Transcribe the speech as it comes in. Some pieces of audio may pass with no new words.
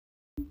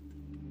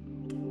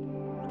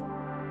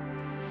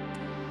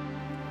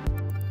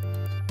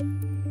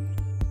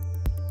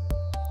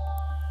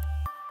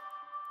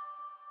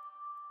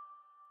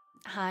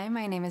Hi,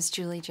 my name is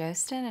Julie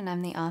Joosten, and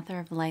I'm the author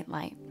of Light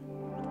Light.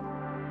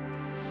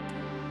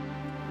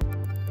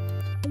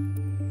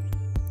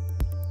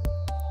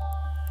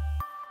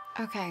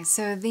 Okay,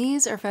 so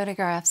these are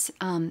photographs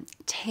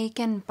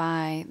taken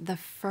by the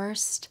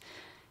first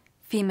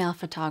female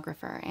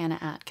photographer, Anna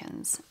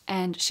Atkins,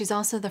 and she's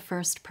also the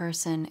first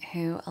person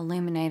who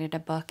illuminated a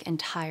book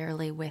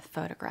entirely with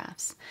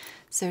photographs.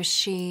 So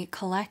she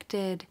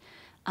collected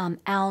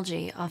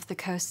algae off the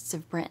coasts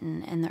of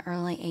Britain in the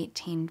early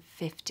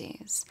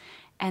 1850s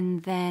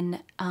and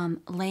then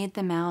laid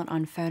them out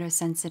on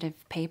photosensitive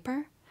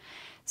paper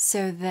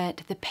so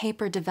that the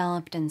paper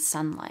developed in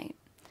sunlight.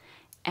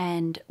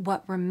 And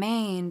what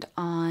remained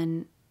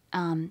on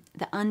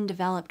the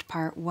undeveloped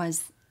part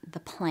was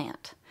the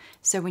plant.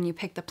 So when you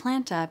pick the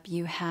plant up,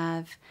 you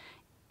have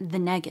the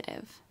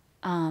negative,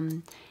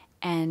 and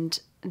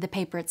the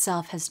paper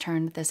itself has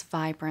turned this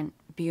vibrant,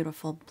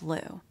 beautiful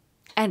blue.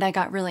 And I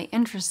got really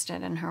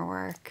interested in her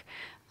work.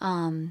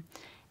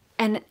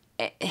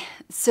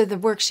 So the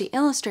work she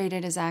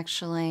illustrated is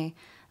actually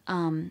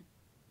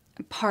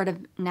part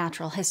of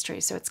natural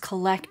history. So it's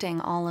collecting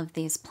all of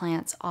these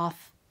plants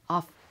off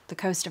the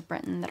coast of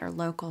Britain that are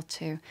local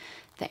to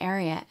the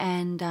area,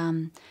 and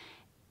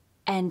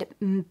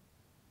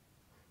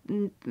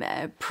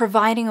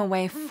providing a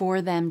way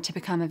for them to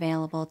become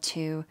available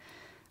to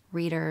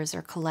readers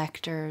or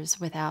collectors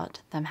without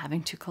them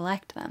having to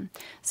collect them.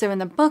 So in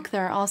the book,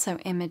 there are also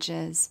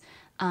images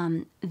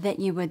that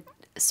you would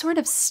sort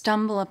of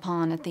stumble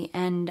upon at the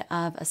end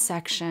of a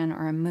section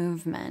or a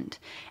movement.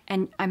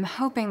 And I'm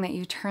hoping that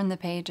you turn the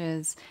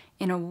pages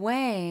in a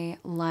way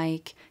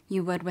like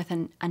you would with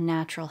a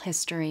natural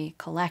history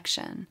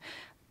collection.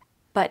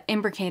 But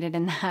imbricated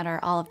in that are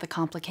all of the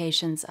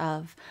complications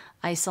of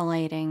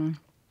isolating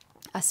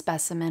a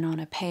specimen on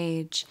a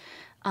page.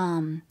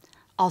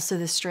 Also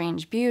the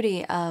strange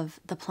beauty of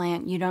the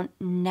plant. You don't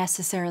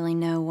necessarily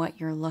know what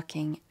you're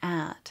looking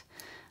at.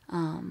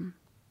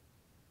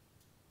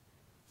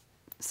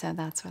 So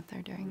that's what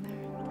they're doing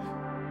there.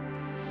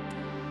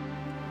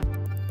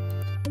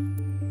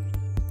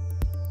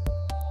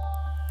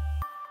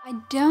 I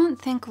don't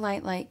think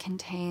Light Light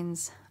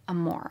contains a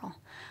moral.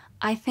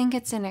 I think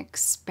it's an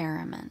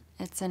experiment.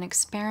 It's an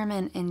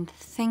experiment in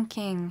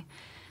thinking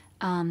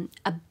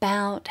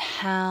about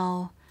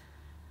how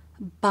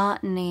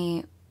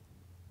botany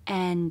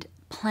and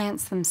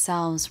plants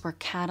themselves were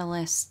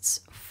catalysts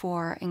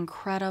for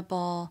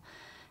incredible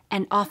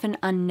and often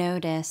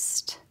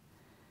unnoticed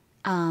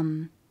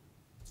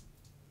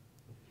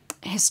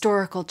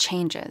historical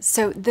changes.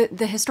 So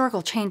the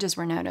historical changes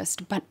were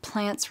noticed, but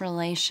plants'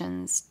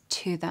 relations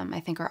to them,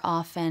 I think, are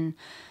often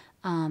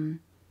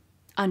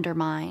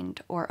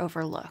undermined or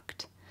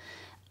overlooked.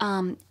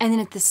 And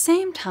then at the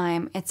same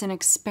time, it's an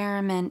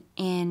experiment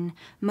in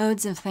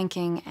modes of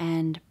thinking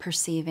and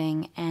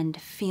perceiving and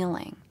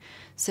feeling.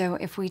 So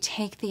if we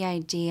take the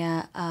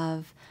idea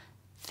of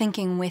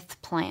thinking with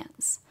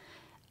plants,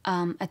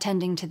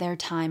 attending to their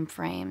time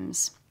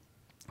frames,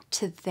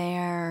 to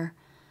their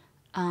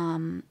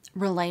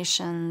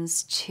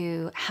relations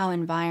to how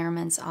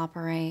environments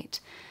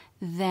operate,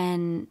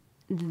 then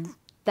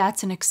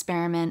that's an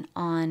experiment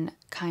on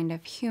kind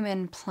of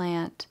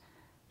human-plant,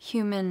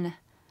 human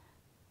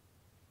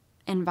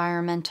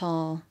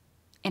environmental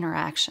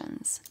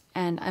interactions.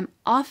 And I'm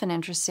often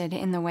interested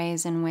in the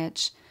ways in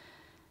which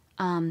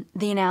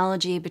the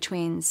analogy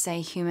between,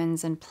 say,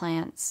 humans and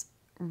plants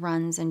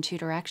runs in two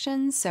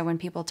directions. So when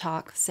people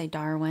talk, say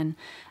Darwin,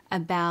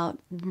 about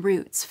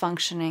roots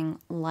functioning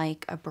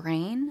like a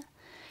brain,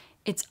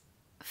 it's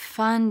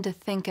fun to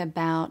think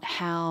about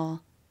how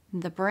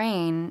the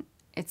brain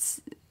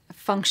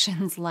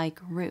functions like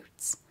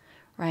roots,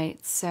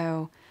 right?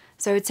 So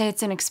I would say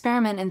it's an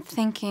experiment in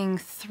thinking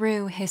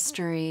through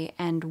history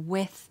and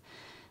with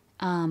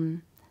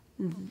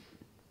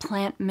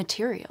plant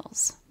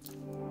materials.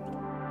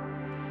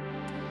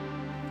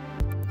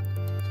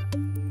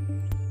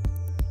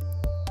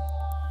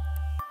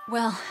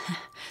 Well,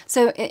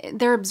 so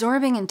they're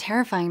absorbing and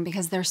terrifying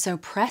because they're so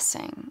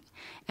pressing,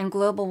 and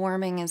global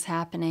warming is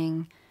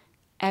happening.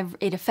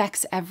 It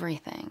affects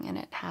everything, and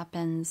it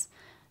happens,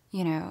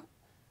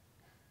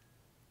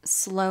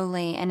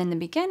 slowly. And in the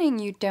beginning,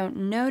 you don't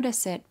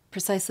notice it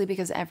precisely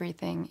because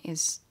everything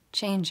is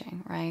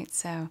changing, right?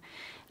 So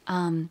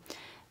I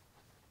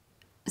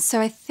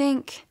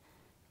think,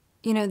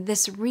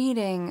 this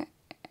reading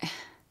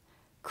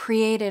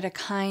created a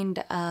kind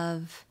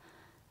of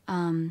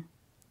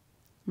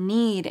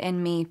need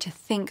in me to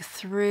think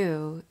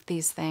through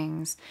these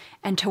things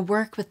and to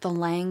work with the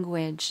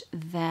language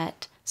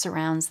that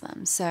surrounds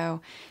them.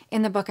 So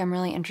in the book, I'm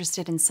really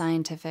interested in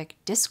scientific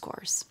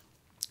discourse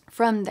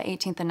from the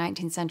 18th and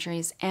 19th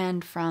centuries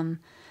and from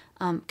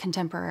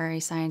contemporary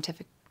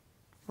scientific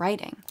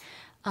writing.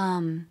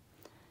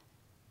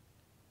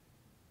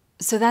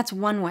 So that's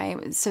one way.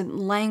 So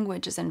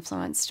language is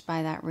influenced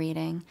by that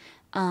reading.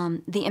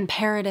 The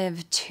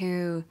imperative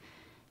to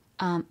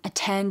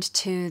attend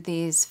to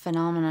these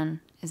phenomenon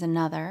is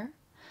another,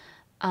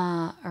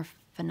 or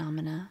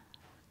phenomena.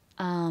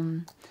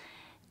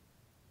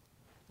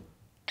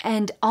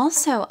 And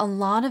also, a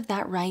lot of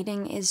that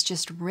writing is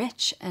just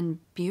rich and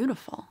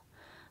beautiful.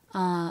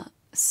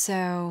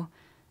 So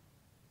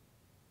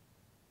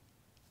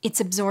it's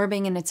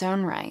absorbing in its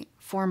own right,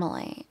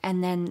 formally,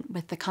 and then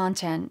with the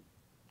content.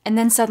 And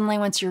then suddenly,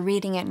 once you're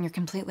reading it and you're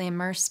completely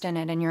immersed in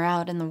it and you're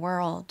out in the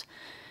world,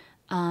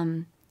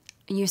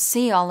 you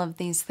see all of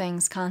these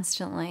things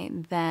constantly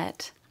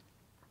that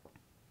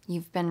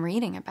you've been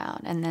reading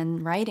about and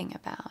then writing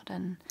about.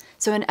 And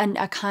so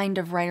a kind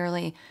of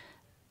writerly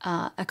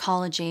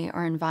ecology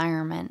or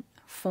environment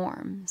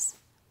forms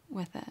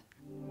with it.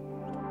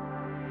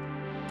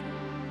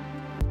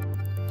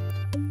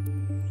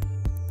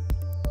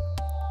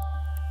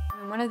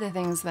 One of the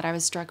things that I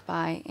was struck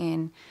by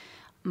in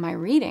my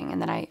reading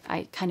and that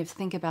I kind of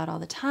think about all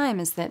the time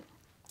is that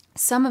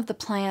some of the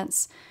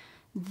plants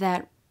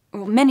that,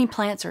 well, many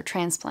plants are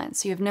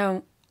transplants, so you have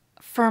no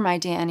firm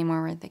idea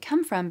anymore where they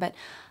come from, but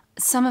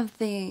some of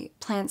the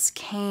plants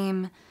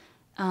came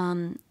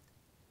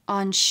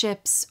on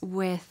ships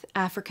with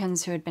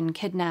Africans who had been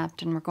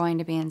kidnapped and were going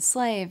to be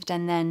enslaved,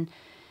 and then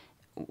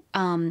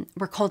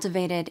were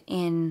cultivated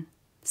in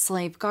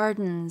slave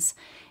gardens,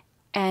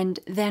 and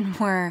then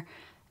were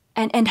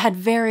and had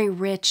very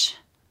rich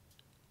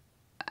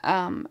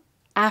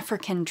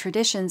African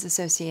traditions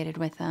associated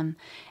with them,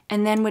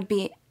 and then would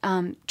be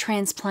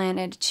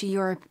transplanted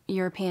to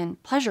European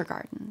pleasure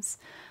gardens.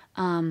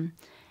 And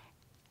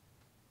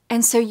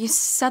so you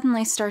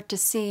suddenly start to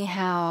see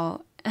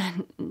how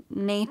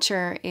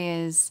nature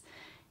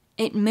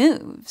it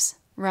moves,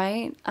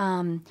 right?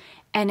 And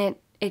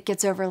it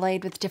gets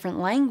overlaid with different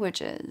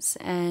languages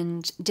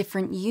and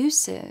different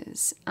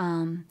uses.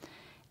 And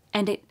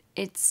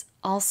it's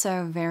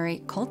also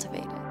very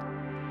cultivated.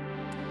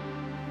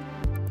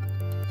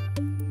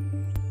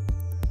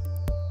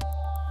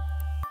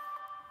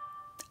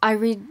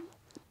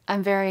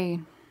 I'm very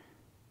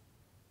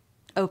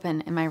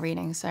open in my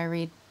reading, so I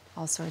read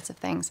all sorts of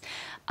things.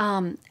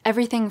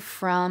 Everything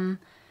from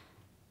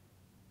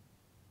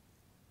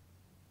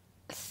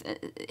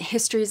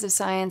histories of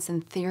science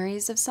and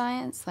theories of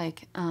science,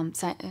 like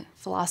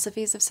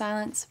philosophies of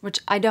science, which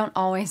I don't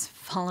always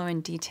follow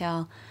in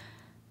detail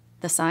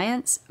the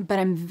science, but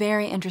I'm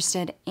very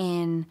interested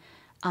in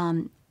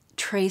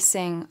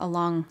tracing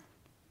along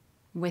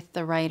with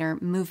the writer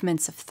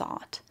movements of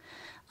thought.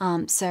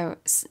 So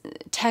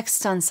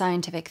texts on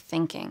scientific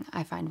thinking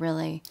I find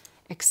really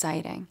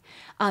exciting.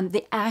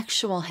 The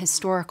actual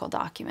historical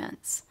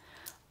documents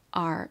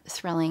are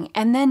thrilling.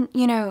 And then,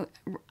 you know,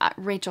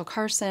 Rachel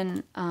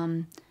Carson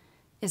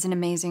is an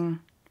amazing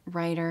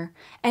writer.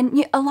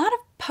 And a lot of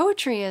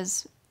poetry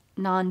is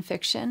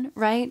nonfiction,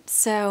 right?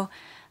 So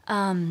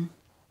I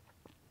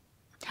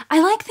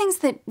like things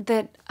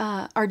that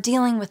are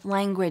dealing with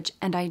language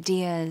and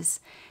ideas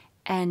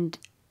and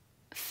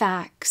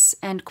facts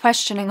and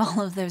questioning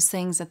all of those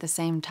things at the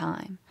same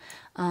time.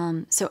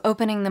 So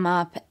opening them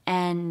up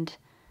and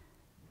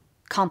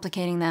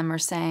complicating them, or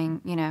saying,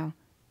 you know,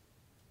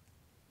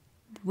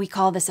 we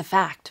call this a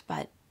fact,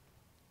 but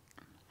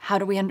how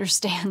do we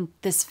understand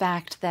this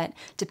fact that,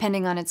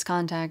 depending on its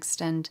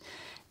context and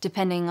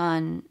depending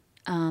on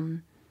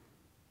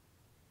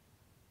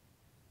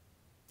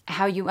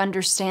how you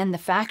understand the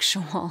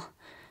factual,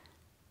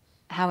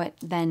 how it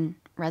then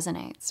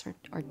resonates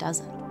or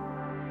doesn't.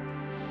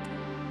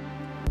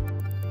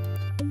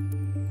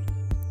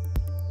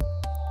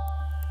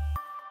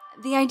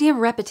 The idea of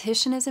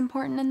repetition is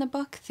important in the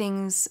book.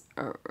 Things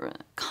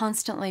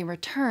constantly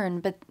return,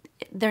 but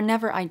they're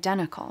never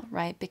identical,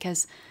 right?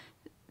 Because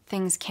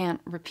things can't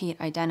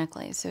repeat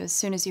identically. So as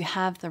soon as you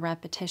have the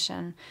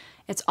repetition,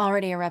 it's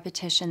already a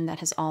repetition that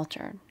has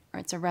altered, or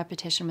it's a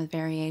repetition with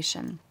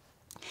variation.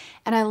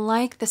 And I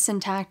like the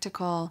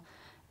syntactical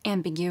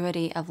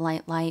ambiguity of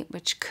light, light,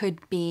 which could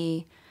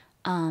be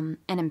an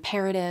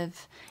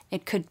imperative.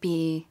 It could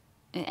be,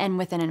 and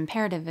within an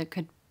imperative, it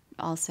could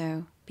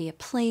also be a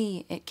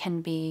plea. It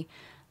can be,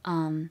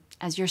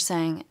 as you're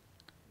saying,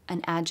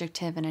 an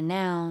adjective and a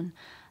noun,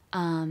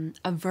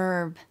 a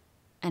verb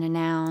and a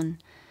noun.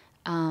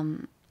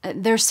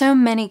 There's so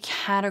many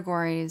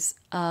categories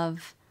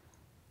of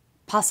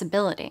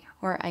possibility,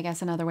 or I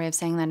guess another way of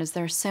saying that is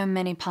there's so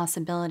many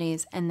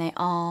possibilities, and they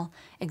all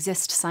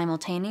exist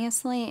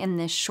simultaneously in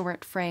this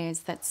short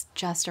phrase that's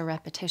just a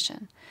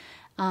repetition.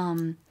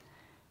 And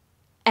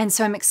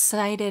so I'm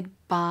excited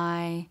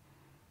by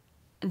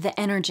the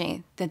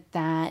energy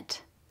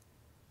that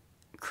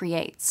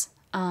creates.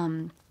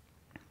 And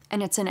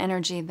it's an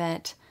energy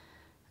that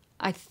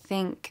I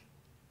think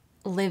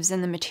lives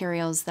in the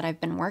materials that I've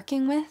been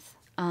working with.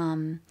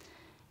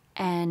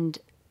 And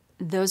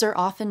those are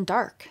often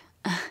dark.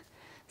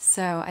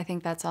 So I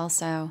think that's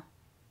also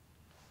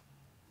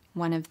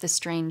one of the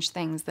strange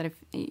things that, if,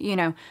 you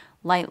know,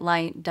 light,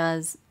 light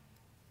does,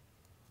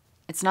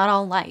 it's not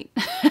all light,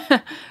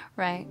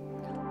 right?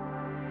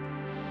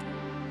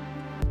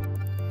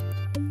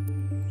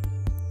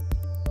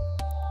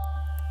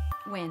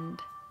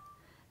 Wind.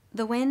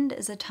 The wind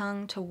is a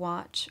tongue to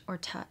watch or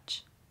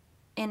touch.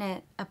 In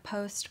it, a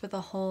post with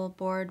a hole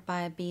bored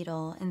by a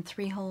beetle and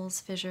 3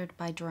 holes fissured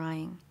by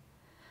drying.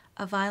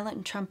 A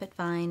violet trumpet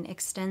vine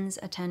extends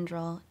a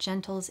tendril,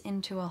 gentles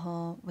into a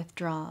hole,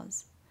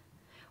 withdraws.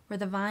 Were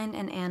the vine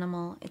an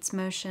animal, its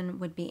motion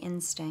would be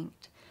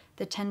instinct,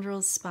 the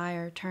tendril's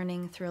spire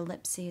turning through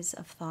ellipses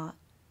of thought.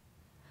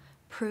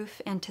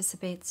 Proof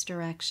anticipates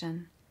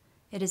direction.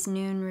 It is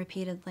noon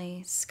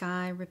repeatedly,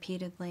 sky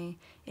repeatedly,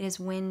 it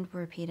is wind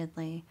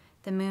repeatedly,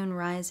 the moon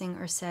rising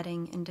or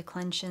setting in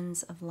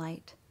declensions of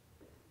light.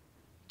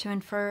 To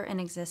infer an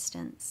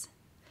existence.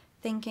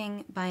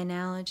 Thinking by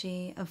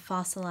analogy of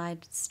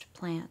fossilized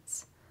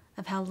plants,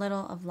 of how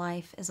little of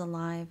life is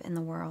alive in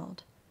the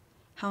world,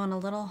 how in a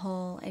little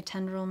hole a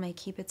tendril may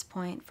keep its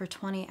point for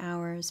 20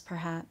 hours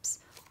perhaps,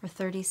 or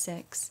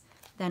 36,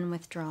 then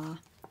withdraw.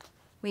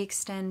 We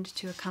extend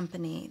to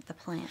accompany the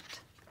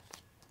plant.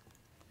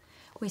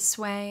 We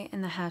sway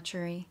in the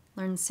hatchery,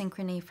 learn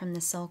synchrony from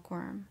the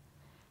silkworm.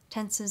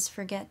 Tenses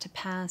forget to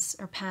pass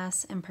or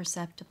pass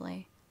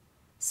imperceptibly.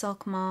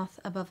 Silk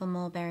moth above a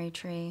mulberry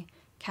tree,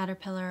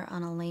 caterpillar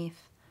on a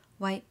leaf,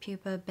 white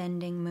pupa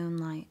bending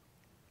moonlight,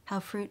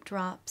 how fruit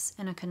drops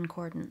in a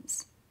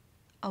concordance.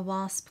 A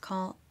wasp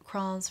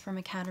crawls from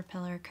a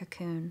caterpillar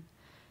cocoon.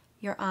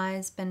 Your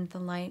eyes bend the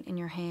light in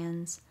your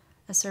hands,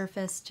 a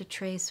surface to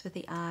trace with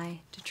the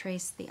eye, to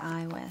trace the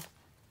eye with.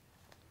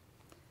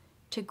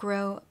 To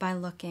grow by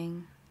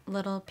looking,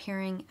 little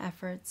peering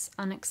efforts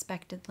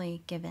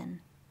unexpectedly given.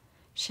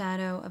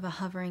 Shadow of a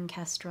hovering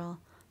kestrel,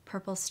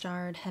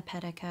 purple-starred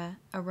hepatica,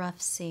 a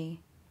rough sea.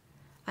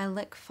 I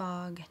lick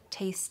fog,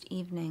 taste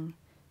evening,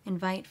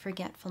 invite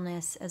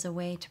forgetfulness as a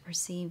way to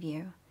perceive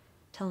you,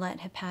 to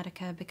let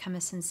hepatica become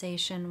a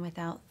sensation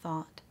without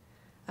thought,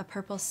 a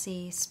purple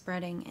sea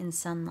spreading in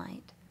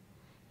sunlight.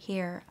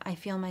 Here, I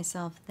feel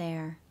myself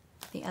there,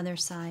 the other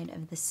side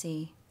of the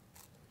sea.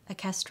 A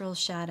kestrel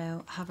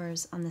shadow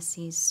hovers on the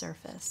sea's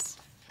surface.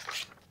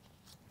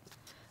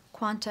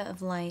 Quanta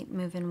of light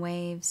move in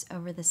waves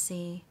over the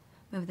sea,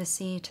 move the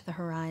sea to the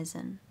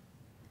horizon.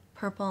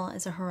 Purple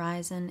is a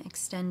horizon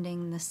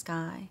extending the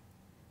sky.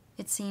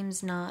 It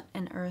seems not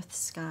an earth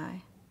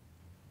sky.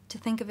 To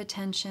think of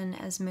attention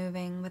as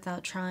moving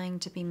without trying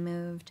to be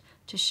moved,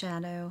 to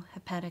shadow,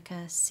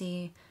 hepatica,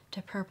 sea,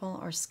 to purple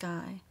or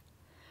sky.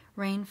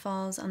 Rain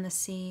falls on the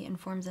sea and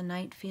forms a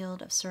night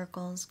field of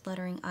circles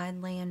glittering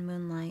idly in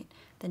moonlight,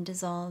 then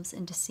dissolves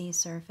into sea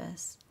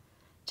surface.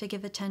 To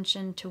give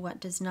attention to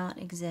what does not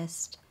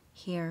exist,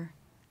 here,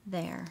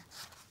 there.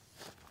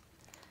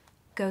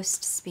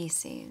 Ghost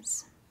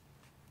species.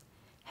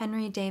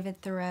 Henry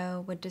David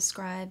Thoreau would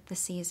describe the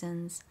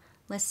seasons,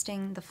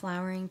 listing the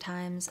flowering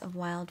times of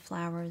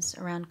wildflowers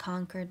around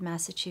Concord,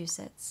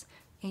 Massachusetts,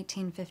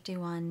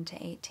 1851 to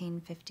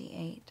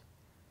 1858.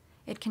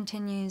 It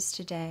continues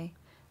today,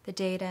 the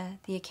data,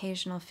 the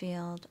occasional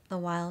field, the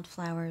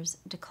wildflowers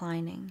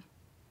declining.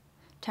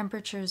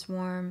 Temperatures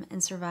warm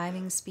and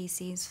surviving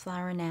species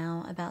flower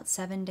now about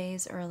 7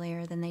 days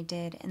earlier than they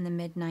did in the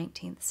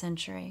mid-19th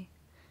century.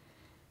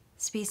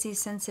 Species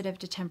sensitive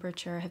to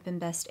temperature have been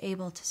best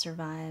able to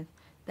survive,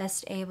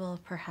 best able,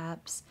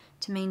 perhaps,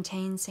 to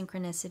maintain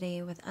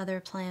synchronicity with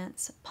other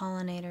plants,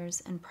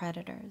 pollinators, and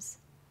predators.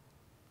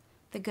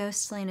 The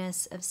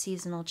ghostliness of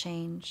seasonal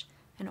change,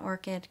 an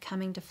orchid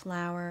coming to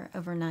flower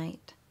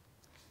overnight.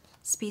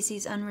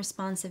 Species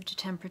unresponsive to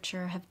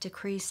temperature have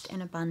decreased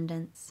in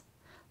abundance.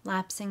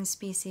 Lapsing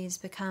species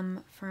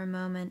become, for a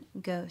moment,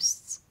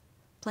 ghosts.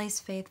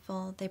 Place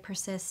faithful, they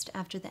persist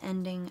after the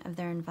ending of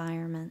their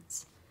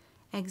environments.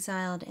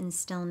 Exiled in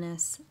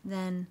stillness,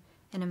 then,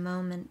 in a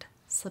moment,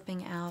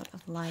 slipping out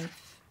of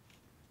life.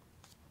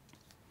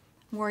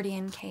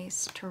 Wardian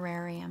case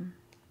terrarium.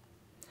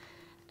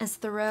 As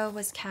Thoreau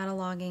was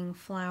cataloging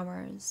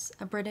flowers,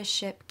 a British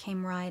ship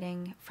came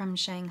riding from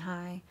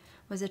Shanghai,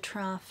 was a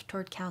trough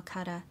toward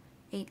Calcutta,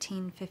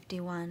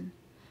 1851.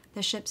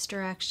 The ship's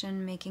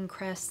direction making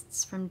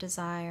crests from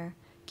desire,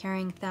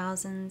 carrying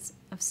thousands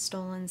of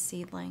stolen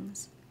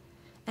seedlings.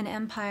 An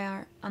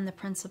empire on the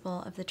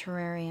principle of the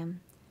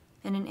terrarium.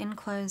 In an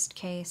enclosed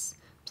case,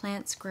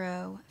 plants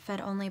grow, fed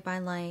only by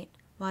light,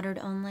 watered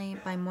only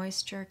by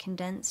moisture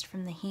condensed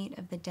from the heat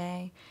of the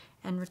day,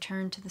 and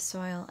returned to the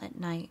soil at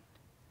night.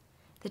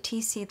 The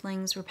tea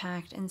seedlings were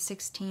packed in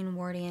 16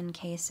 Wardian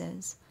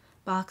cases,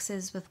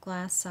 boxes with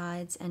glass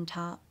sides and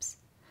tops.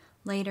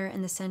 Later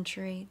in the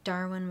century,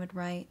 Darwin would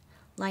write,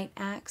 "Light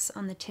acts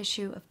on the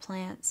tissue of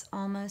plants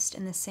almost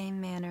in the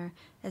same manner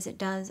as it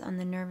does on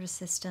the nervous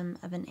system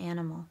of an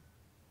animal."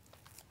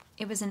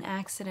 It was an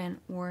accident,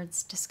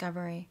 Ward's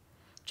discovery,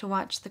 to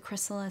watch the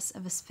chrysalis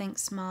of a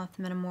sphinx moth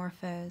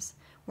metamorphose.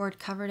 Ward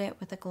covered it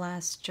with a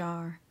glass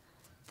jar.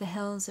 The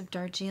hills of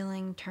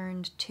Darjeeling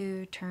turned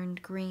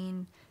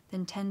green,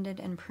 then tended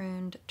and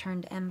pruned,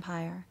 turned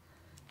empire,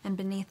 and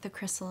beneath the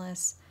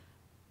chrysalis,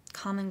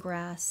 common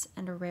grass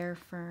and a rare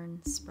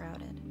fern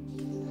sprouted.